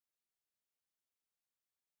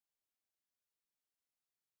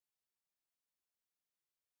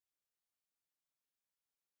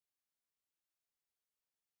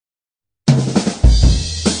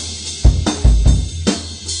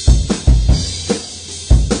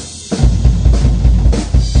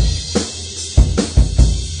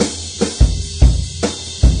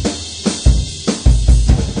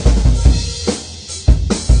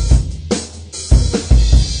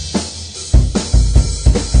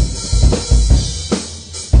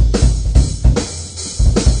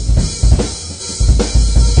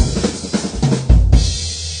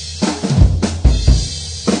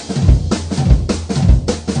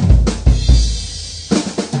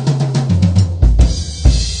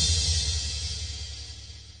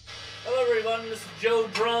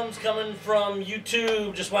JOEDRUMS coming from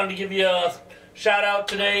YouTube. Just wanted to give you a shout out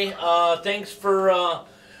today. Thanks for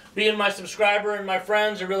being my subscriber and my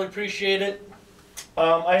friends. I really appreciate it.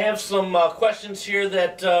 I have some questions here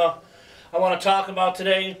that I want to talk about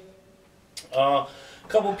today. A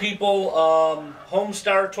couple people,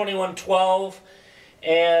 Homestar2112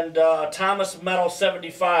 and Thomas Metal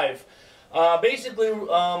 75. Basically,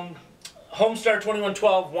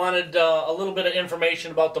 Homestar2112 wanted a little bit of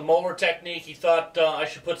information about the MOELLER technique. He thought I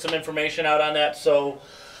should put some information out on that, so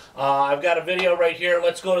I've got a video right here.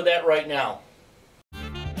 Let's go to that right now.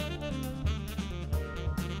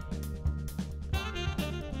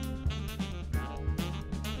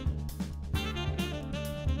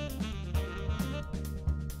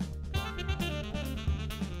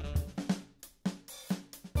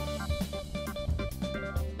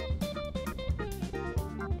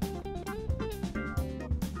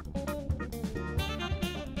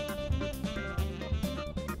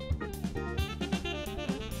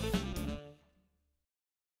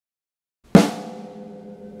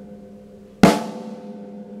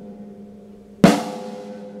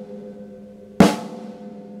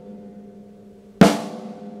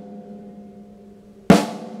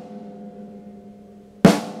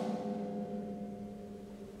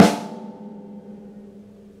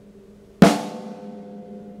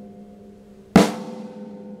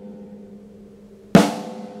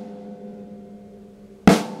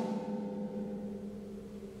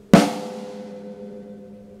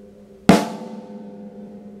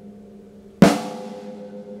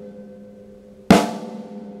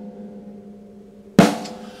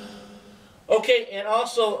 Okay, and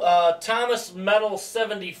also Thomas Metal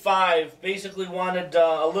 75 basically wanted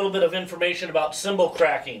a little bit of information about cymbal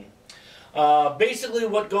cracking. Basically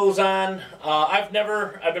what goes on, I've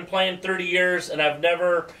been playing 30 years and I've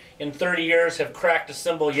never in 30 years have cracked a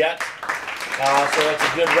cymbal yet. So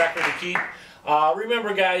that's a good record to keep.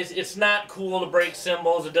 Remember guys, it's not cool to break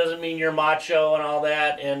cymbals. It doesn't mean you're macho and all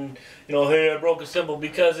that and, you know, hey, I broke a cymbal,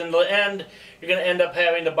 because in the end you're going to end up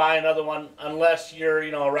having to buy another one unless you're,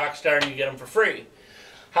 you know, a rock star and you get them for free.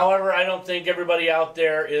 However, I don't think everybody out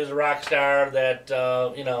there is a rock star that,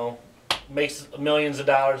 you know, makes millions of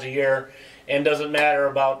dollars a year and doesn't matter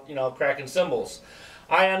about, you know, cracking cymbals.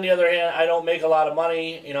 I, on the other hand, I don't make a lot of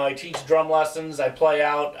money. You know, I teach drum lessons, I play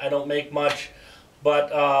out, I don't make much.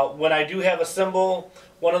 But when I do have a cymbal,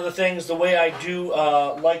 one of the things, the way I do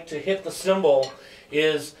like to hit the cymbal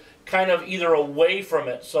is kind of either away from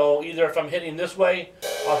it. So either if I'm hitting this way,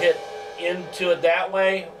 I'll hit into it that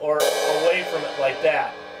way, or away from it like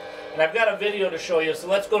that. And I've got a video to show you, so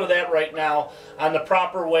let's go to that right now on the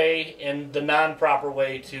proper way and the non-proper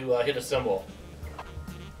way to hit a cymbal.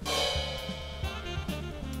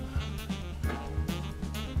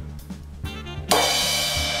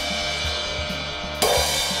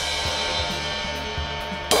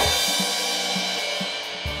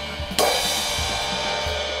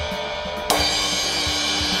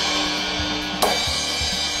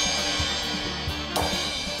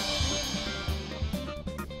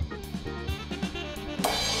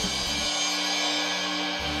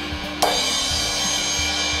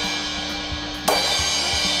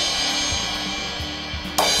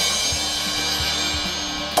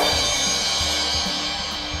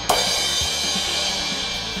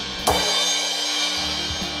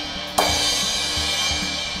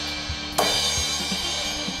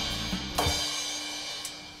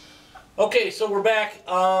 Okay, so we're back.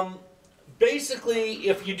 Basically,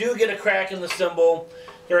 if you do get a crack in the cymbal,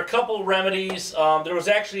 there are a couple remedies. There was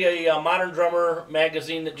actually a Modern Drummer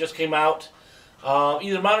magazine that just came out.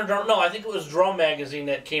 Either Modern Drummer, no, I think it was Drum Magazine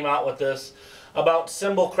that came out with this, about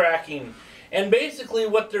cymbal cracking. And basically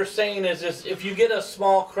what they're saying is if you get a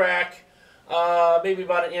small crack, maybe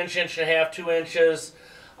about an inch, inch and a half, 2 inches,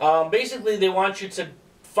 basically they want you to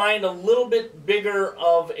find a little bit bigger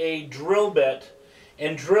of a drill bit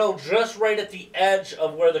and drill just right at the edge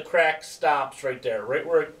of where the crack stops, right there, right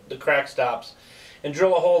where the crack stops, and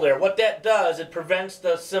drill a hole there. What that does, it prevents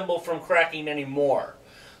the cymbal from cracking anymore.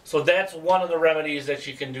 So that's one of the remedies that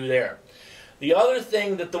you can do there. The other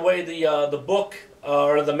thing that the way the book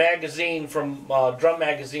or the magazine from Drum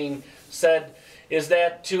Magazine said is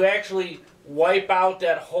that to actually wipe out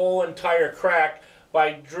that whole entire crack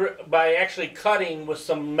by actually cutting with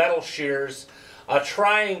some metal shears a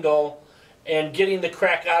triangle and getting the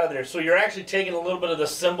crack out of there. So you're actually taking a little bit of the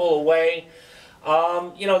cymbal away.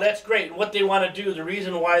 You know, that's great. What they want to do, the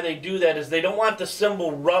reason why they do that is they don't want the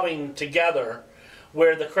cymbal rubbing together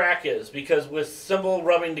where the crack is, because with cymbal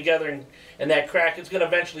rubbing together and that crack, it's going to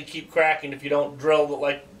eventually keep cracking if you don't drill,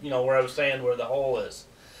 like, you know, where I was saying where the hole is.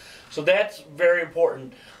 So that's very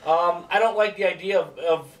important. I don't like the idea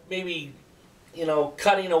of maybe, you know,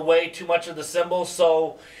 cutting away too much of the cymbal.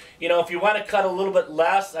 So, you know, if you want to cut a little bit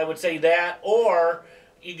less, I would say that. Or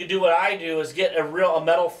you could do what I do, is get a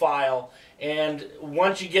metal file, and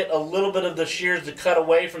once you get a little bit of the shears to cut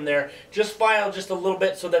away from there, just file just a little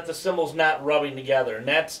bit so that the cymbal's not rubbing together. And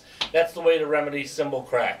that's the way to remedy cymbal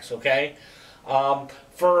cracks, okay?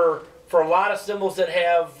 For a lot of cymbals that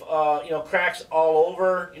have you know, cracks all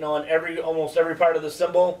over, you know, in almost every part of the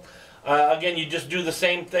cymbal, again, you just do the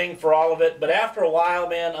same thing for all of it. But after a while,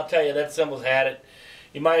 man, I'll tell you, that cymbal's had it.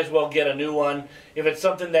 You might as well get a new one. If it's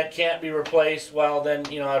something that can't be replaced, well, then,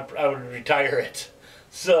 you know, I would retire it.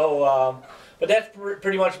 So, but that's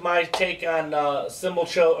pretty much my take on cymbal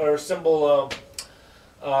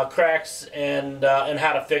cracks and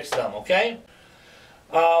how to fix them. Okay.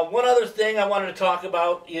 One other thing I wanted to talk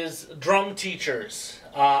about is drum teachers.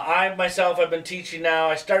 I myself have been teaching now.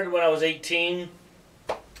 I started when I was 18.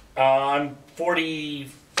 I'm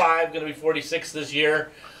 45, going to be 46 this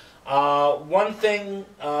year. One thing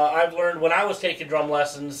I've learned when I was taking drum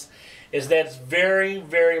lessons is that it's very,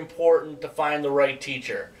 very important to find the right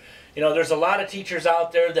teacher. You know, there's a lot of teachers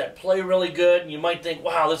out there that play really good, and you might think,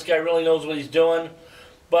 wow, this guy really knows what he's doing,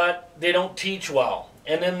 but they don't teach well.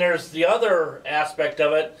 And then there's the other aspect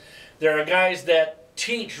of it. There are guys that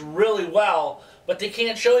teach really well, but they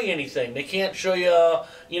can't show you anything. They can't show you,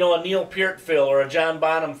 you know, a Neil Peart fill or a John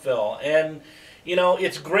Bonham fill. And you know,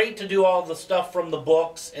 it's great to do all the stuff from the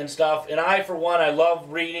books and stuff, and I, for one, I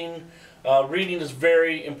love reading. Reading is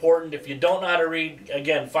very important. If you don't know how to read,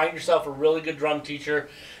 again, find yourself a really good drum teacher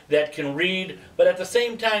that can read, but at the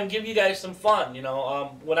same time, give you guys some fun. You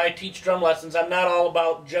know, when I teach drum lessons, I'm not all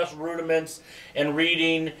about just rudiments and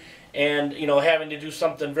reading and, you know, having to do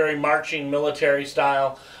something very marching, military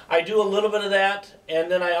style. I do a little bit of that, and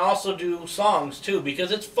then I also do songs, too,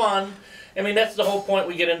 because it's fun. I mean, that's the whole point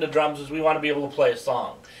we get into drums, is we want to be able to play a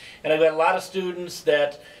song. And I've got a lot of students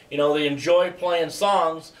that, you know, they enjoy playing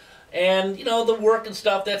songs, and, you know, the work and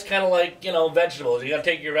stuff, that's kind of like, you know, vegetables. You got to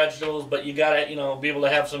take your vegetables, but you got to, you know, be able to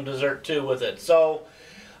have some dessert, too, with it. So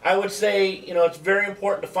I would say, you know, it's very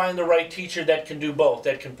important to find the right teacher that can do both,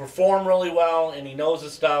 that can perform really well, and he knows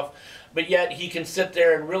his stuff, but yet he can sit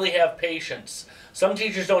there and really have patience. Some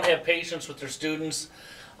teachers don't have patience with their students.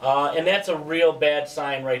 And that's a real bad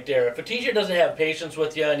sign right there. If a teacher doesn't have patience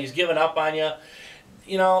with you and he's giving up on you,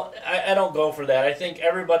 you know, I don't go for that. I think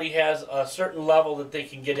everybody has a certain level that they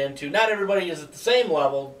can get into. Not everybody is at the same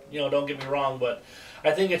level, you know, don't get me wrong, but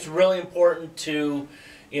I think it's really important to,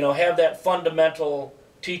 you know, have that fundamental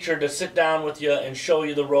teacher to sit down with you and show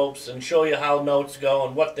you the ropes and show you how notes go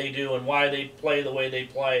and what they do and why they play the way they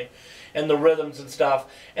play and the rhythms and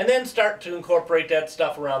stuff, and then start to incorporate that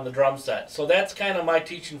stuff around the drum set. So that's kind of my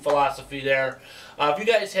teaching philosophy there. If you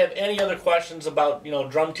guys have any other questions about, you know,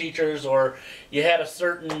 drum teachers, or you had a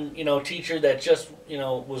certain, you know, teacher that just, you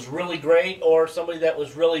know, was really great, or somebody that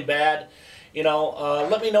was really bad, you know,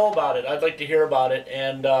 let me know about it. I'd like to hear about it,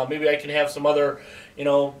 and maybe I can have some other, you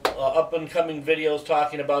know, up-and-coming videos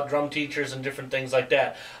talking about drum teachers and different things like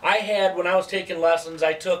that. I had, when I was taking lessons,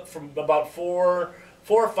 I took from about four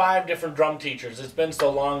or five different drum teachers. It's been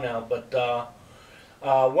so long now, but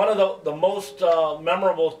one of the most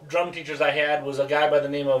memorable drum teachers I had was a guy by the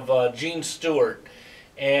name of Gene Stewart,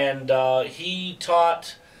 and he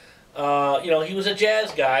taught. You know, he was a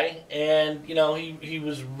jazz guy, and you know, he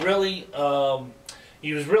was really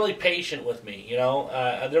patient with me. You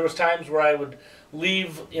know, there was times where I would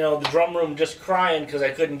leave, you know, the drum room just crying because I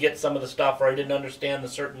couldn't get some of the stuff, or I didn't understand the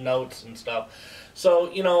certain notes and stuff.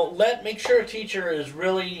 So, you know, make sure a teacher is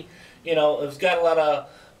really, you know, has got a lot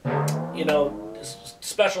of, you know,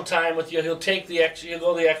 special time with you. He'll take the he'll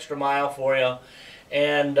go the extra mile for you,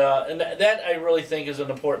 and that I really think is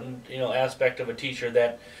an important, you know, aspect of a teacher,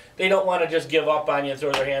 that they don't want to just give up on you and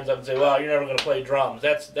throw their hands up and say, well, you're never going to play drums.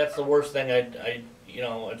 That's the worst thing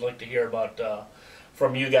I'd like to hear about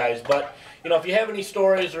from you guys. But, you know, if you have any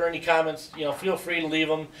stories or any comments, you know, feel free to leave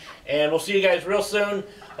them. And we'll see you guys real soon.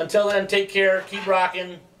 Until then, take care. Keep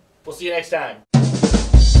rocking. We'll see you next time.